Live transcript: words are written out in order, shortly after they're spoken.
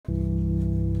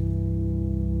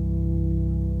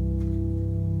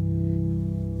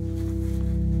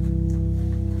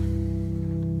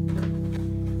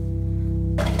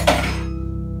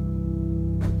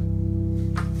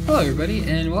everybody,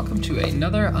 and welcome to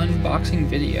another unboxing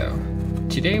video.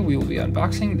 Today we will be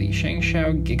unboxing the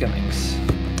Shengshou gigaminx.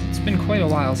 It's been quite a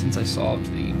while since I solved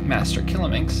the master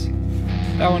gigaminx.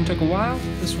 That one took a while,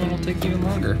 this one will take even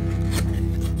longer.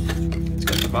 Let's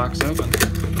get the box open.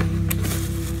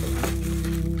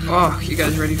 Oh, you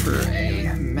guys ready for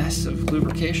a mess of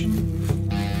lubrication?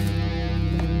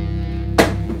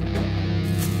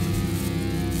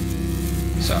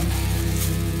 So,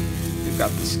 we've got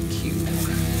this cube.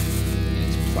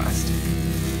 It's plastic.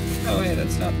 Oh hey,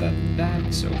 that's not that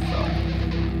bad so far.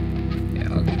 Yeah,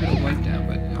 I'll give it a wipe down,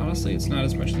 but honestly it's not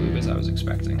as much lube as I was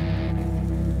expecting.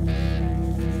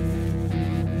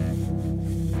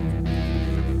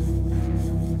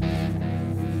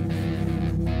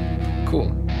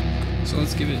 Cool. So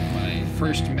let's give it my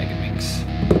first gigaminx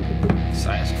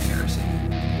size comparison.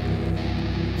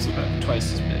 It's about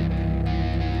twice as big.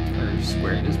 Or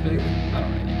squared as big? I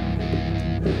don't really know.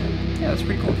 Yeah, that's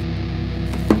pretty cool.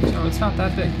 So it's not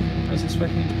that big. I was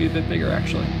expecting it to be a bit bigger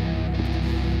actually.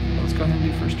 But let's go ahead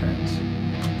and do first turns.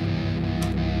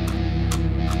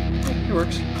 Yeah, it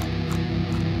works.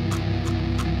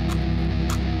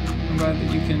 I'm glad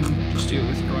that you can just do it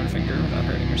with your one finger without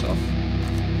hurting yourself.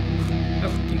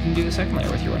 Oh, you can do the second layer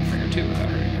with your one finger too without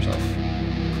hurting yourself.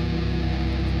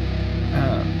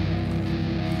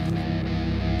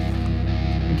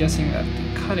 I'm guessing that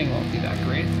the cutting won't be that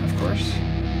great, of course.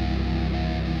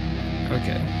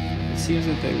 Okay, it seems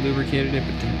that they lubricated it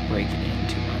but didn't break it in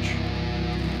too much.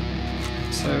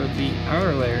 So the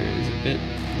outer layer is a bit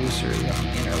looser than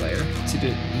the inner layer. It's a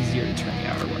bit easier to turn the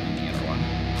outer one than the inner one.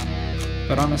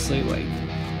 But honestly, like,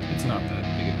 it's not that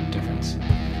big of a difference.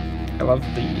 I love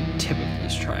the tip of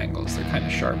these triangles, they're kind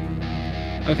of sharp.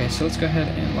 Okay, so let's go ahead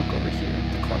and look over here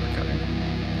at the corner cutting.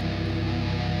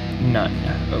 None,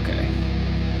 okay.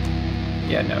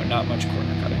 Yeah, no, not much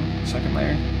corner cutting. Second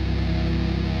layer.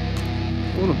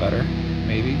 A little better,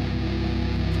 maybe.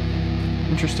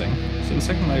 Interesting. So the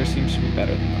second layer seems to be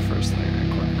better than the first layer at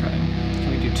corner cutting. Can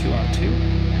we do 2 on 2?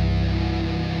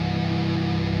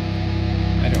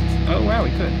 I don't... Oh wow,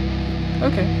 we could.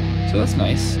 Okay. So that's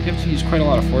nice. You have to use quite a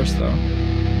lot of force though.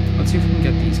 Let's see if we can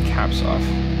get these caps off.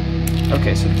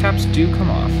 Okay, so the caps do come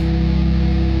off.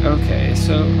 Okay,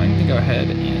 so I'm going to go ahead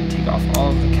and take off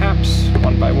all of the caps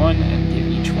one by one and give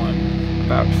each one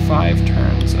about 5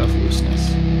 turns of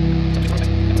looseness.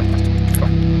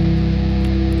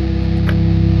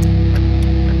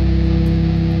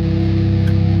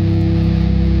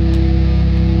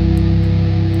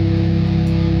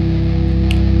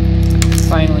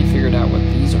 Finally figured out what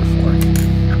these are for.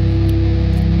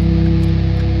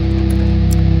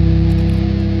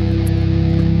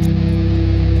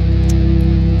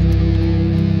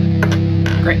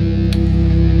 Great.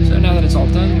 So now that it's all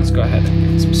done, let's go ahead and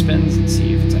give it some spins and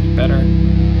see if it's any better.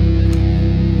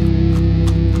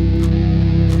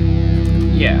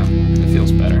 Yeah, it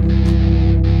feels better.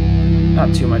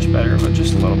 Not too much better, but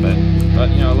just a little bit.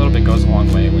 But, you know, a little bit goes a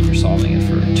long way when you're solving it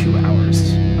for 2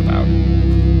 hours, about.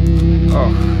 Oh,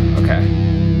 okay.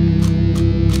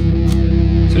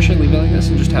 So should I leave it like this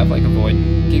and just have like a void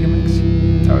gigaminx?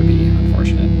 That would be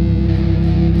unfortunate.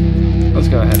 Let's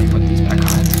go ahead and put these back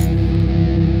on.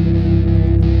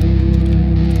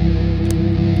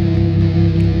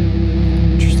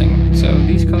 Interesting. So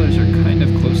these colors are kind of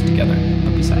close together,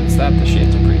 but besides that, the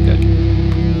shades are pretty good.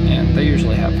 And they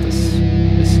usually have this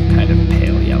kind of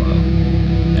pale yellow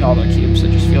in all their cubes. I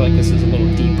just feel like this is a little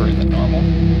deeper than normal.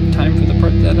 Time for the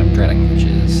part that I'm dreading, which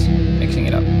is mixing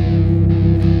it up.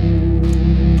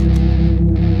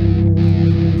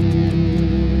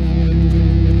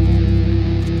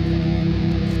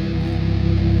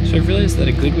 So I've realized that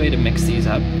a good way to mix these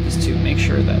up is to make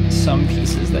sure that some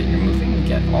pieces that you're moving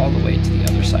get all the way to the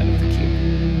other side of the cube.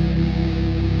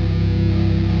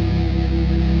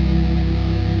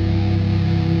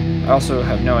 I also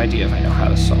have no idea if I know how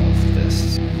to solve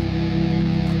this.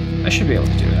 I should be able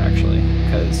to do it actually,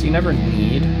 because you never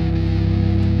need...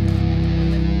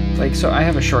 Like, so I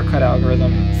have a shortcut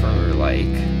algorithm for,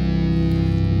 like,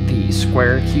 the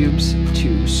square cubes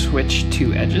to switch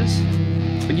 2 edges,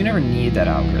 but you never need that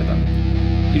algorithm.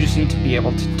 You just need to be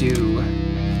able to do...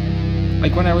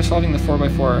 Like, when I was solving the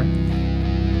 4x4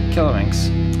 gigaminx,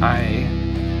 I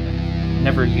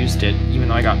never used it, even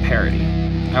though I got parity.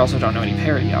 I also don't know any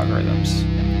parity algorithms.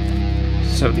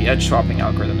 So the edge swapping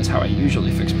algorithm is how I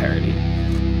usually fix parity.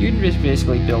 You can just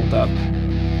basically build up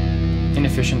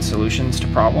inefficient solutions to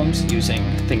problems using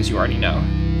things you already know.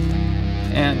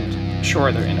 And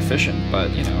sure, they're inefficient,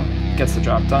 but you know, it gets the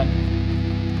job done.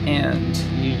 And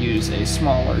you use a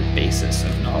smaller basis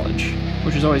of knowledge,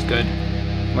 which is always good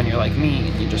when you're like me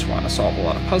and you just want to solve a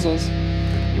lot of puzzles.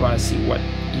 You want to see what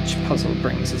each puzzle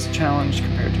brings as a challenge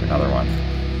compared to another one.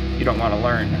 You don't want to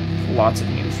learn lots of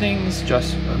new things,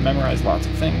 or memorize lots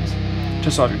of things.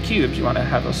 To solve your cubes, you want to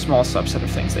have a small subset of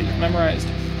things that you've memorized,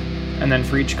 and then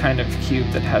for each kind of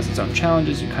cube that has its own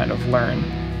challenges, you kind of learn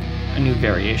a new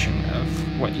variation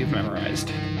of what you've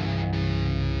memorized.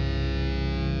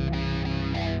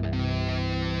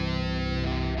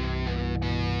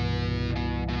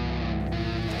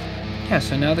 Yeah,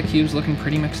 so now the cube's looking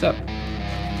pretty mixed up.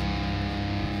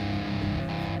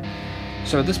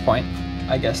 So at this point,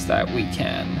 I guess that we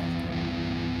can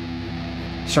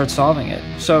start solving it.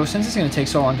 So since it's going to take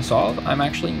so long to solve, I'm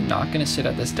actually not going to sit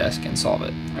at this desk and solve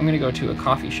it. I'm going to go to a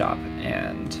coffee shop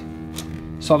and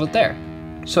solve it there.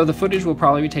 So the footage will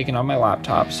probably be taken on my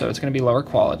laptop, so it's going to be lower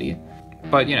quality.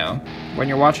 But you know, when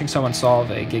you're watching someone solve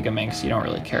a gigaminx, you don't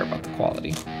really care about the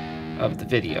quality of the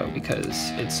video because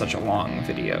it's such a long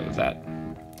video that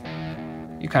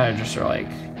you kind of just are like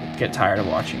get tired of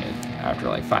watching it after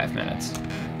like 5 minutes.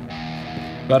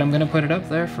 But I'm gonna put it up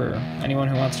there for anyone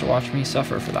who wants to watch me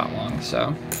suffer for that long,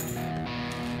 so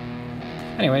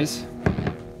anyways,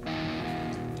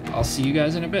 I'll see you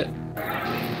guys in a bit.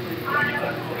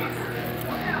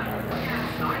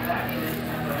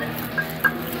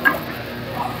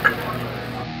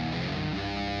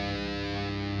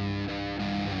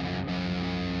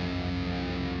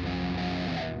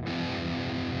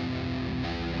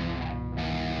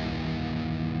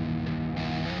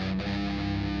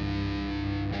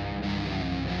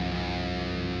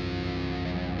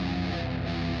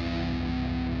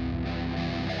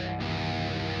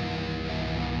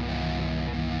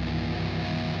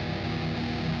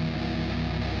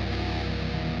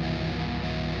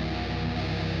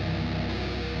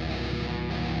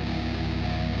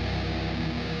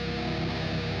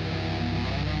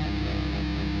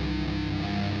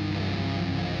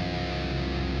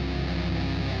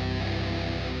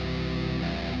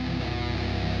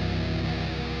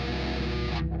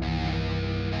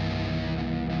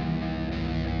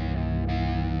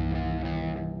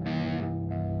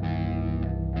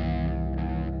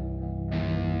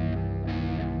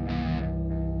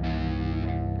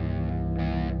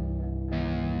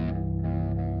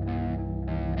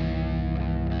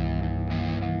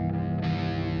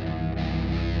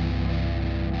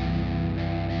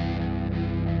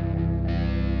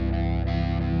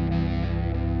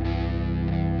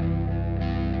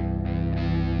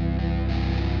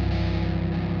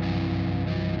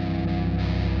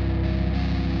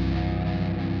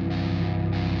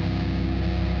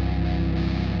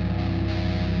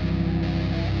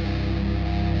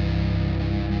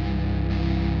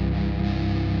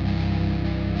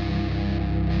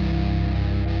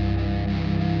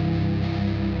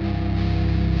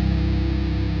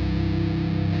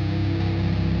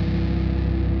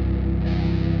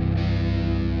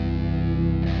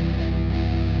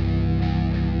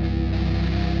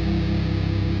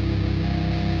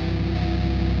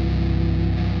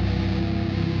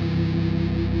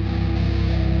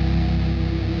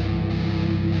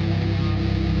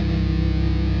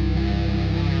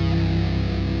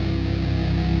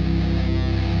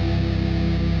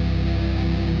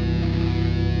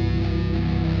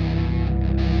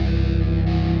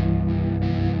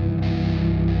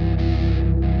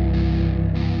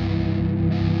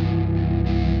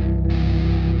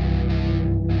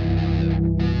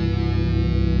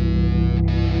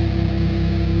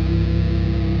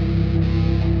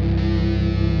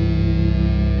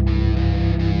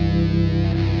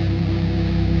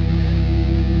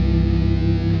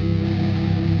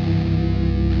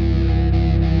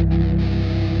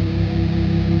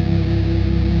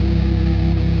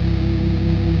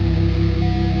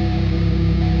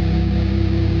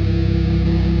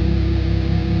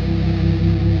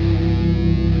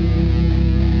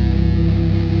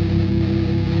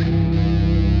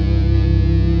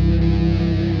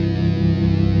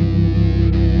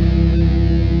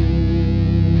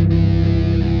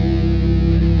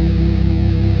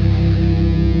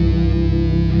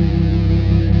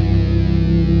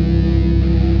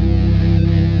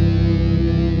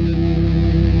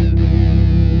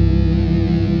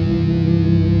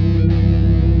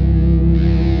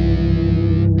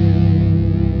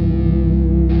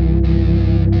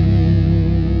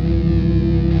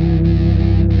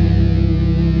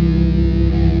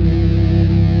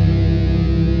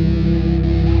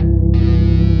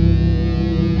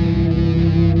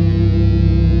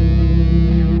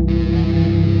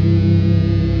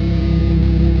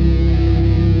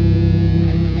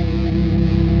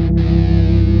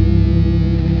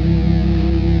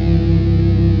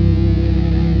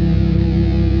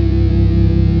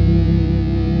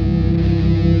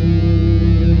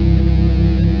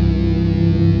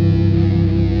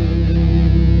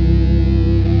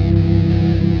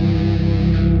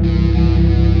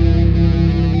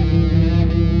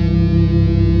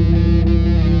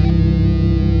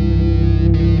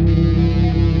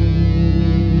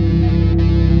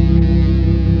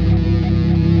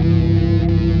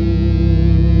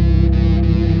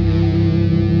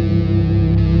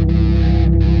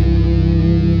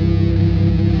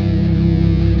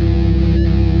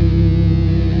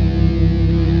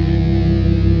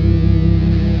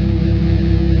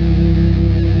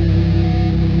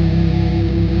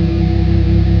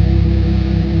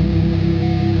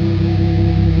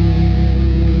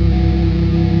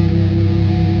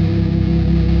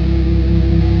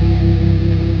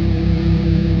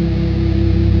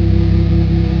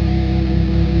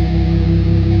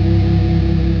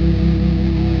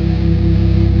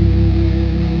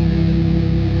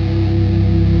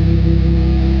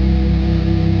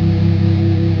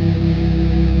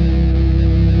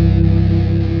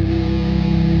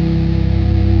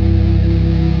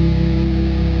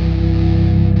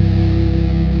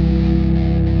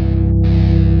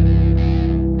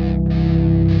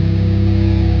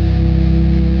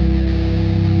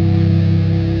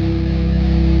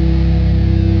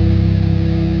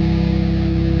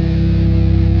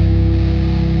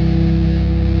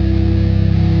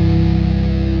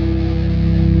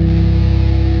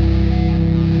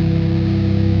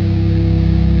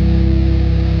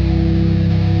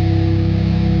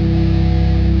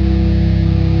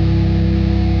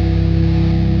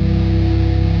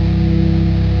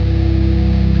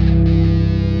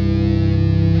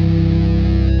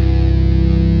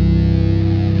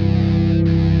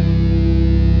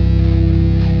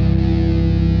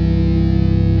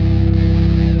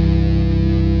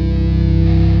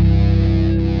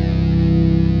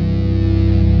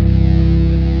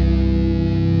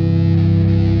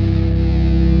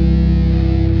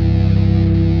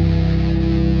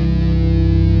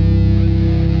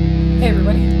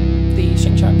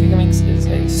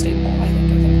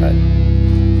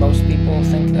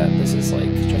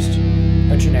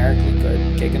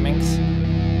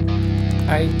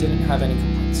 I didn't have any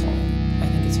complaints solving. I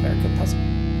think it's a very good puzzle.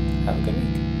 Have a good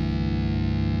week.